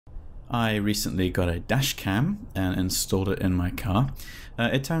I recently got a dash cam and installed it in my car.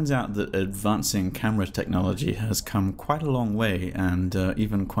 It turns out that advancing camera technology has come quite a long way, and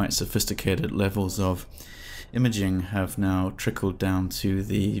even quite sophisticated levels of imaging have now trickled down to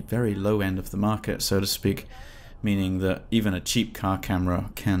the very low end of the market, so to speak, meaning that even a cheap car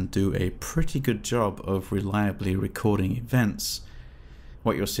camera can do a pretty good job of reliably recording events.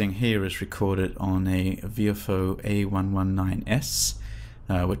 What you're seeing here is recorded on a Viofo A119S,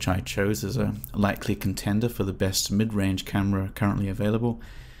 which I chose as a likely contender for the best mid-range camera currently available,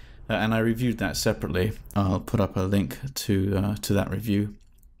 and I reviewed that separately. I'll put up a link to that review.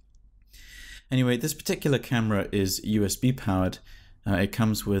 Anyway, this particular camera is USB powered. It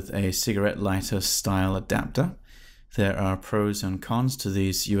comes with a cigarette lighter style adapter. There are pros and cons to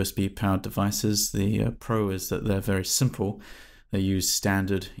these USB powered devices. The pro is that they're very simple. They use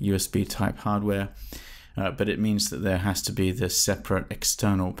standard USB type hardware. But it means that there has to be this separate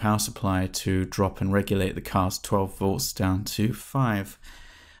external power supply to drop and regulate the car's 12 volts down to 5.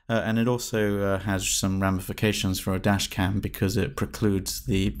 And it also has some ramifications for a dash cam because it precludes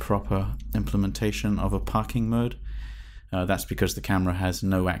the proper implementation of a parking mode. That's because the camera has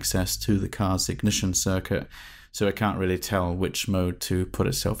no access to the car's ignition circuit, so it can't really tell which mode to put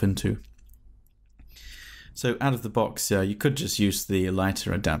itself into. So out of the box, you could just use the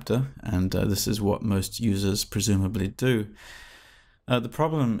lighter adapter, and this is what most users presumably do. The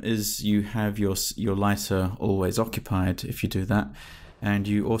problem is you have your lighter always occupied if you do that, and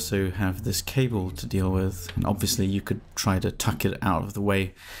you also have this cable to deal with, and obviously you could try to tuck it out of the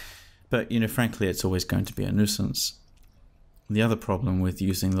way, but frankly it's always going to be a nuisance. The other problem with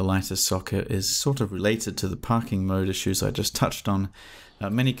using the lighter socket is sort of related to the parking mode issues I just touched on.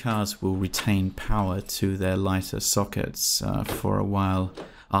 Many cars will retain power to their lighter sockets for a while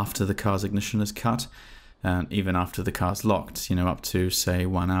after the car's ignition is cut, and even after the car's locked, up to say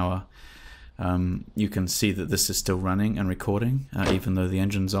 1 hour. You can see that this is still running and recording even though the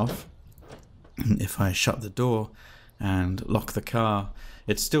engine's off. If I shut the door and lock the car,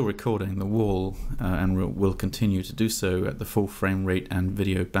 it's still recording the wall and will continue to do so at the full frame rate and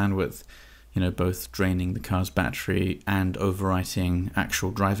video bandwidth, both draining the car's battery and overwriting actual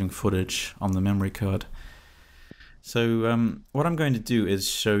driving footage on the memory card. So what I'm going to do is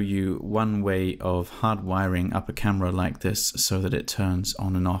show you one way of hardwiring up a camera like this so that it turns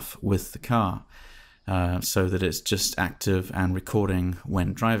on and off with the car, so that it's just active and recording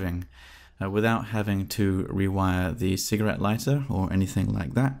when driving, without having to rewire the cigarette lighter or anything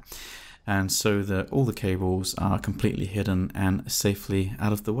like that, and so that all the cables are completely hidden and safely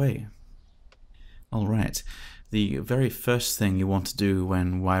out of the way. Alright, the very first thing you want to do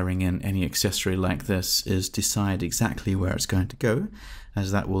when wiring in any accessory like this is decide exactly where it's going to go,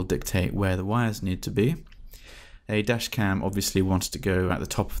 as that will dictate where the wires need to be. A dash cam obviously wants to go at the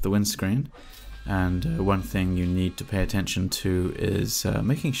top of the windscreen, and one thing you need to pay attention to is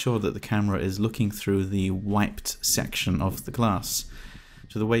making sure that the camera is looking through the wiped section of the glass.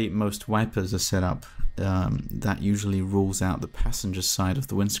 So the way most wipers are set up, that usually rules out the passenger side of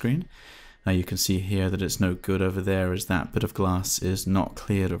the windscreen. You can see here that it's no good over there as that bit of glass is not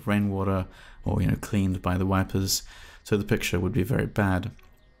cleared of rainwater or cleaned by the wipers, so the picture would be very bad.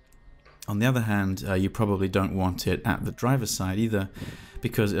 On the other hand, you probably don't want it at the driver's side either,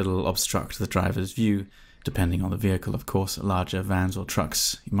 because it'll obstruct the driver's view, depending on the vehicle of course. Larger vans or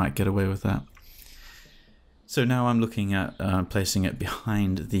trucks, you might get away with that. So now I'm looking at placing it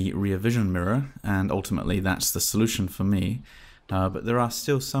behind the rear vision mirror, and ultimately that's the solution for me. But there are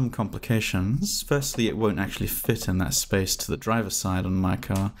still some complications. Firstly, it won't actually fit in that space to the driver's side on my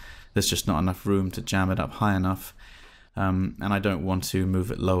car. There's just not enough room to jam it up high enough. And I don't want to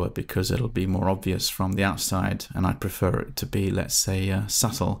move it lower because it'll be more obvious from the outside, and I prefer it to be, let's say,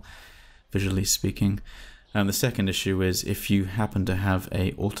 subtle, visually speaking. And the second issue is if you happen to have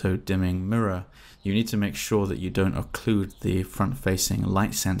a auto-dimming mirror, you need to make sure that you don't occlude the front-facing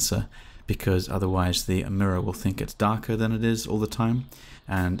light sensor, because otherwise the mirror will think it's darker than it is all the time,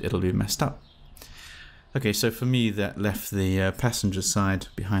 and it'll be messed up. Okay, so for me that left the passenger side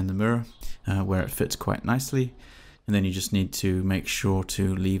behind the mirror, where it fits quite nicely. And then you just need to make sure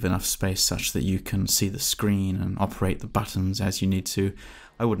to leave enough space such that you can see the screen and operate the buttons as you need to.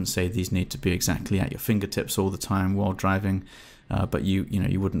 I wouldn't say these need to be exactly at your fingertips all the time while driving, but you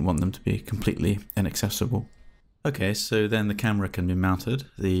wouldn't want them to be completely inaccessible. Okay, so then the camera can be mounted.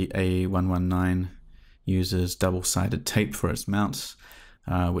 The A119 uses double-sided tape for its mounts,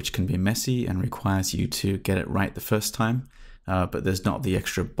 which can be messy and requires you to get it right the first time, but there's not the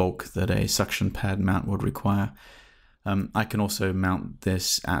extra bulk that a suction pad mount would require. I can also mount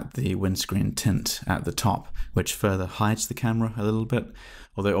this at the windscreen tint at the top, which further hides the camera a little bit,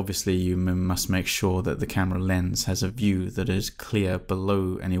 although obviously you must make sure that the camera lens has a view that is clear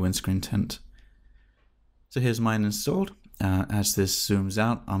below any windscreen tint. So here's mine installed. As this zooms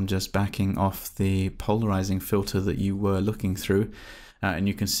out, I'm just backing off the polarizing filter that you were looking through, and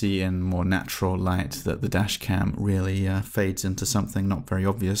you can see in more natural light that the dash cam really fades into something not very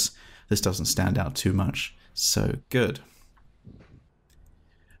obvious. This doesn't stand out too much. So good.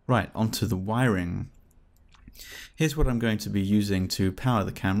 Right, onto the wiring. Here's what I'm going to be using to power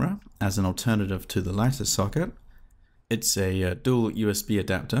the camera as an alternative to the lighter socket. It's a dual USB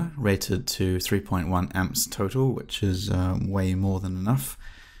adapter rated to 3.1 amps total, which is way more than enough.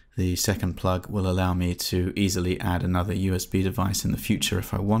 The second plug will allow me to easily add another USB device in the future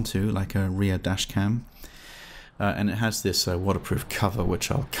if I want to, like a rear dash cam. And it has this waterproof cover,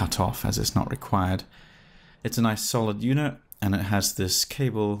 which I'll cut off as it's not required. It's a nice solid unit, and it has this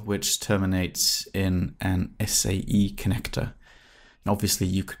cable which terminates in an SAE connector. Obviously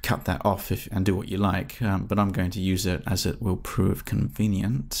you could cut that off and do what you like, but I'm going to use it as it will prove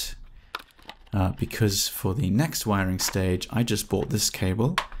convenient. Because for the next wiring stage, I just bought this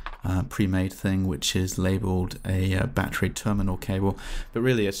cable, pre-made thing, which is labeled a battery terminal cable, but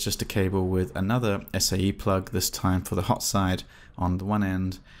really it's just a cable with another SAE plug, this time for the hot side on the one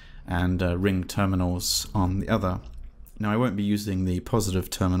end, and ring terminals on the other. Now I won't be using the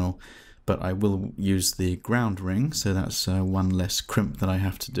positive terminal, but I will use the ground ring, so that's one less crimp that I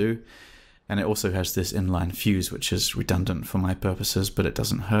have to do. And it also has this inline fuse, which is redundant for my purposes, but it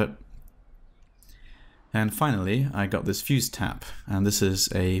doesn't hurt. And finally, I got this fuse tap, and this is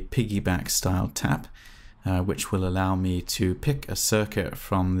a piggyback style tap, which will allow me to pick a circuit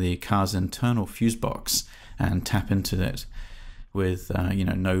from the car's internal fuse box and tap into it with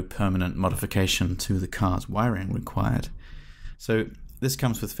no permanent modification to the car's wiring required. So this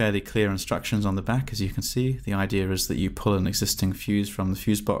comes with fairly clear instructions on the back, as you can see. The idea is that you pull an existing fuse from the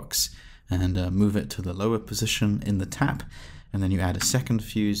fuse box and move it to the lower position in the tap, and then you add a second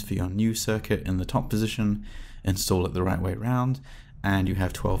fuse for your new circuit in the top position, install it the right way around, and you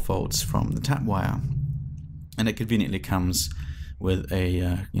have 12 volts from the tap wire. And it conveniently comes with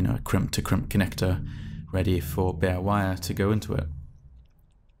a crimp to crimp connector ready for bare wire to go into it.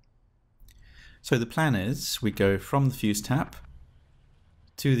 So the plan is we go from the fuse tap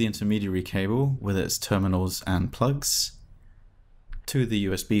to the intermediary cable with its terminals and plugs, to the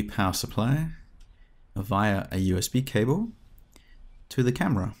USB power supply via a USB cable, to the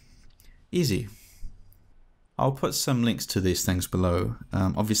camera. Easy. I'll put some links to these things below.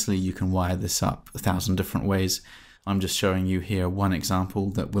 Obviously you can wire this up 1,000 different ways. I'm just showing you here one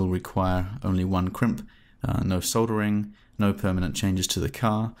example that will require only one crimp, no soldering, no permanent changes to the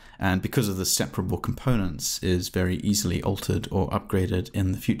car, and because of the separable components is very easily altered or upgraded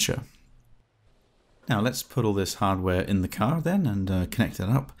in the future. Now let's put all this hardware in the car then and connect it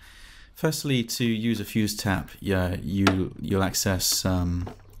up. Firstly, to use a fuse tap, you'll access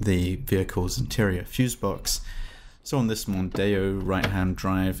the vehicle's interior fuse box. So on this Mondeo right-hand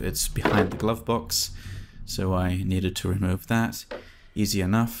drive, it's behind the glove box, so I needed to remove that. Easy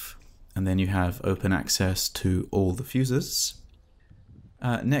enough. And then you have open access to all the fuses.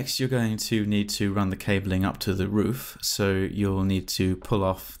 Next, you're going to need to run the cabling up to the roof, so you'll need to pull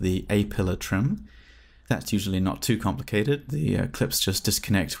off the A-pillar trim. That's usually not too complicated. The clips just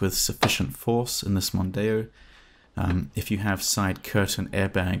disconnect with sufficient force in this Mondeo. If you have side curtain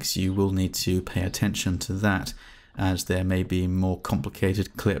airbags, you will need to pay attention to that, as there may be more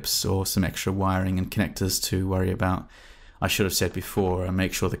complicated clips or some extra wiring and connectors to worry about. I should have said before,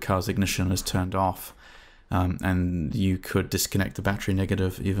 make sure the car's ignition is turned off, and you could disconnect the battery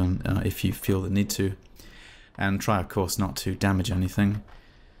negative even if you feel the need to. And try, of course, not to damage anything.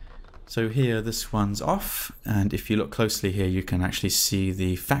 So here, this one's off, and if you look closely here, you can actually see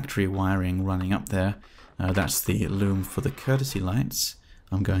the factory wiring running up there. That's the loom for the courtesy lights.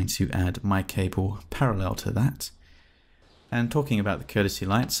 I'm going to add my cable parallel to that. And talking about the courtesy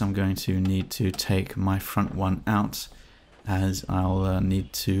lights, I'm going to need to take my front one out, as I'll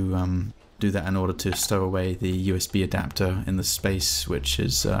need to do that in order to stow away the USB adapter in the space which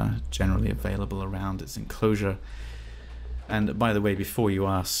is generally available around its enclosure. And by the way, before you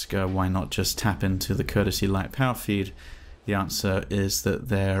ask why not just tap into the courtesy light power feed, the answer is that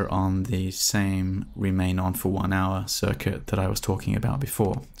they're on the same remain on for 1 hour circuit that I was talking about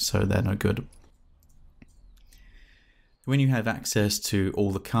before, so they're no good. When you have access to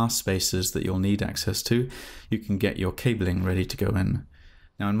all the car spaces that you'll need access to, you can get your cabling ready to go in.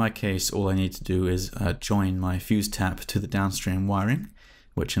 Now in my case, all I need to do is join my fuse tap to the downstream wiring,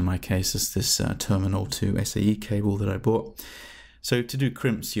 which in my case is this terminal to SAE cable that I bought. So to do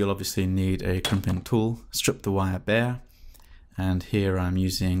crimps, you'll obviously need a crimping tool. Strip the wire bare, and here I'm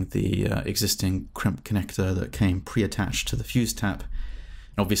using the existing crimp connector that came pre-attached to the fuse tap.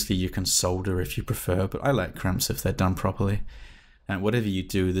 Obviously you can solder if you prefer, but I like crimps if they're done properly. And whatever you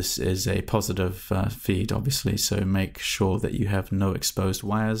do, this is a positive feed, obviously, so make sure that you have no exposed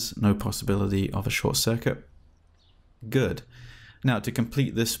wires, no possibility of a short circuit. Good. Now, to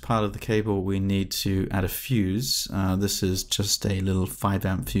complete this part of the cable, we need to add a fuse. This is just a little 5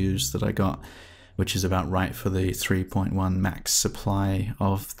 amp fuse that I got, which is about right for the 3.1 max supply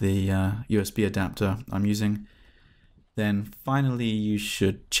of the USB adapter I'm using. Then finally, you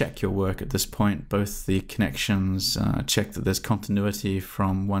should check your work at this point, both the connections, check that there's continuity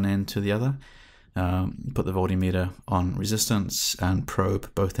from one end to the other, put the voltmeter on resistance and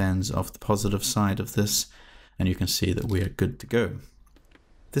probe both ends of the positive side of this, and you can see that we are good to go.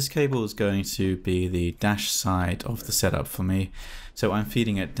 This cable is going to be the dash side of the setup for me, so I'm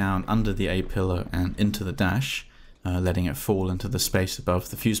feeding it down under the A-pillar and into the dash, letting it fall into the space above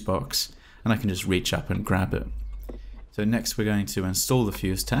the fuse box, and I can just reach up and grab it. So next we're going to install the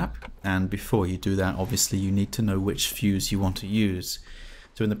fuse tap, and before you do that, obviously you need to know which fuse you want to use.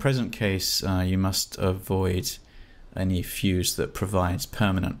 So in the present case, you must avoid any fuse that provides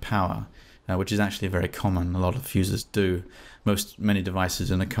permanent power, which is actually very common. A lot of fuses do. Many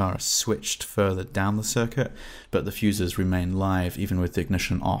devices in a car are switched further down the circuit, but the fuses remain live even with the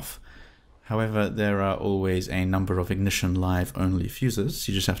ignition off. However, there are always a number of ignition live only fuses.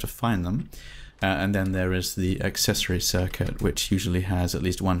 You just have to find them. And then there is the accessory circuit, which usually has at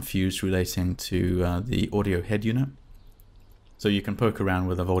least one fuse relating to the audio head unit. So you can poke around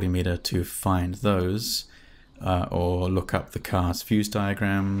with a voltmeter to find those, or look up the car's fuse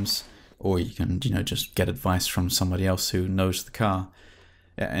diagrams, or you can, just get advice from somebody else who knows the car.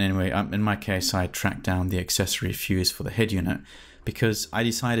 And anyway, in my case, I tracked down the accessory fuse for the head unit, because I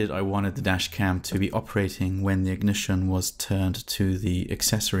decided I wanted the dash cam to be operating when the ignition was turned to the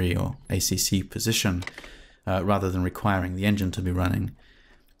accessory or ACC position, rather than requiring the engine to be running.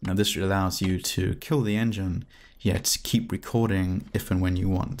 Now this allows you to kill the engine, yet keep recording if and when you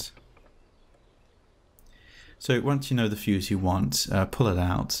want. So once you know the fuse you want, pull it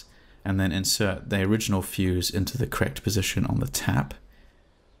out, and then insert the original fuse into the correct position on the tap.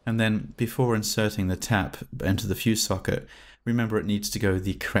 And then before inserting the tap into the fuse socket, remember it needs to go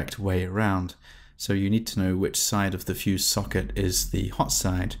the correct way around. So you need to know which side of the fuse socket is the hot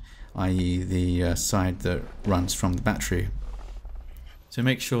side, i.e. the side that runs from the battery. So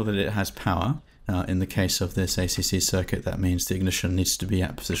make sure that it has power. In the case of this ACC circuit, that means the ignition needs to be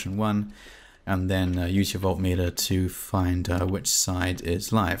at position 1, and then use your voltmeter to find which side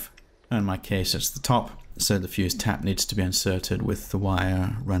is live. In my case, it's the top, so the fuse tap needs to be inserted with the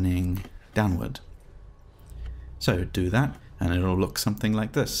wire running downward. So do that, and it'll look something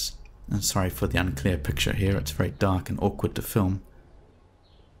like this. And sorry for the unclear picture here, it's very dark and awkward to film.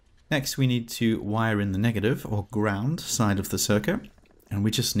 Next we need to wire in the negative or ground side of the circuit, and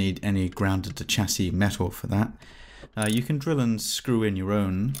we just need any grounded to chassis metal for that. You can drill and screw in your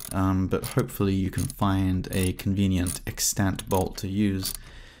own, but hopefully you can find a convenient extant bolt to use.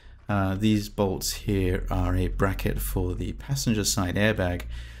 These bolts here are a bracket for the passenger side airbag,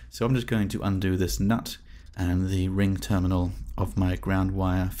 so I'm just going to undo this nut, and the ring terminal of my ground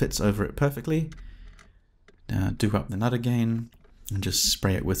wire fits over it perfectly. Do up the nut again and just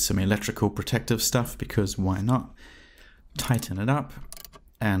spray it with some electrical protective stuff, because why not? Tighten it up,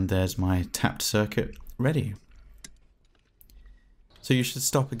 and there's my tapped circuit ready. So you should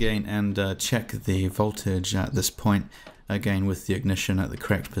stop again and check the voltage at this point. Again, with the ignition at the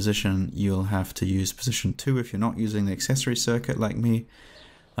correct position, you'll have to use position 2 if you're not using the accessory circuit like me.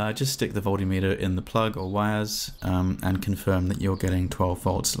 Just stick the voltmeter in the plug or wires and confirm that you're getting 12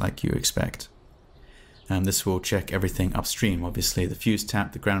 volts like you expect. And this will check everything upstream, obviously the fuse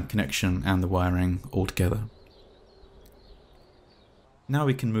tap, the ground connection, and the wiring all together. Now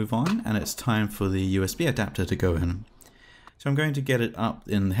we can move on, and it's time for the USB adapter to go in. So I'm going to get it up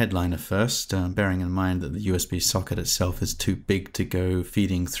in the headliner first, bearing in mind that the USB socket itself is too big to go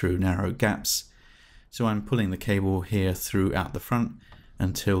feeding through narrow gaps. So I'm pulling the cable here through out the front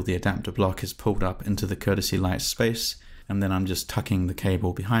until the adapter block is pulled up into the courtesy light space, and then I'm just tucking the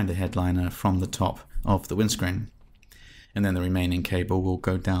cable behind the headliner from the top of the windscreen. And then the remaining cable will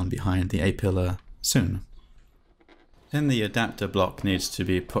go down behind the A-pillar soon. Then the adapter block needs to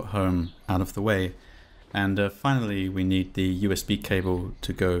be put home out of the way. And finally, we need the USB cable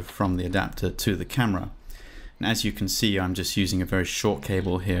to go from the adapter to the camera. And as you can see, I'm just using a very short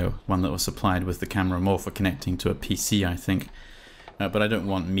cable here, one that was supplied with the camera more for connecting to a PC, I think. but I don't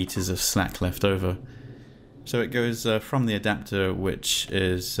want meters of slack left over. So it goes from the adapter, which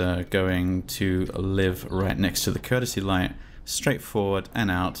is going to live right next to the courtesy light, straight forward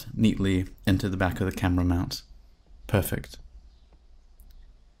and out neatly into the back of the camera mount. Perfect.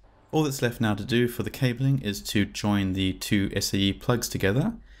 All that's left now to do for the cabling is to join the two SAE plugs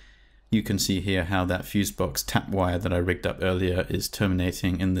together. You can see here how that fuse box tap wire that I rigged up earlier is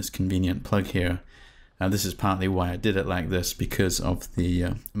terminating in this convenient plug here. This is partly why I did it like this, because of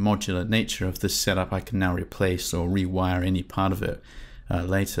the modular nature of this setup. I can now replace or rewire any part of it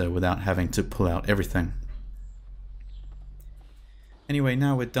later without having to pull out everything. Anyway,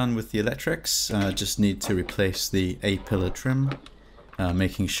 now we're done with the electrics. Just need to replace the A-pillar trim,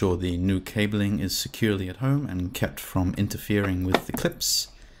 making sure the new cabling is securely at home and kept from interfering with the clips.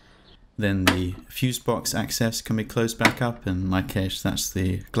 Then the fuse box access can be closed back up. In my case, that's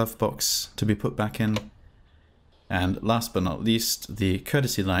the glove box to be put back in. And last but not least, the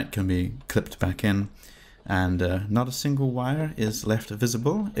courtesy light can be clipped back in. And not a single wire is left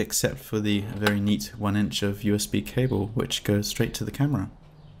visible, except for the very neat 1 inch of USB cable, which goes straight to the camera.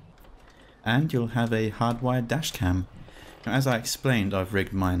 And you'll have a hardwired dash cam. Now, as I explained, I've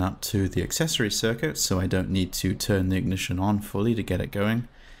rigged mine up to the accessory circuit, so I don't need to turn the ignition on fully to get it going.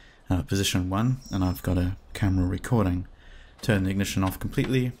 Position 1, and I've got a camera recording. Turn the ignition off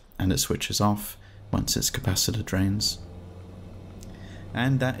completely, and it switches off once its capacitor drains.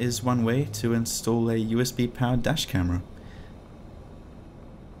 And that is one way to install a USB powered dash camera.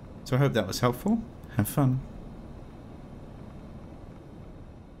 So I hope that was helpful. Have fun.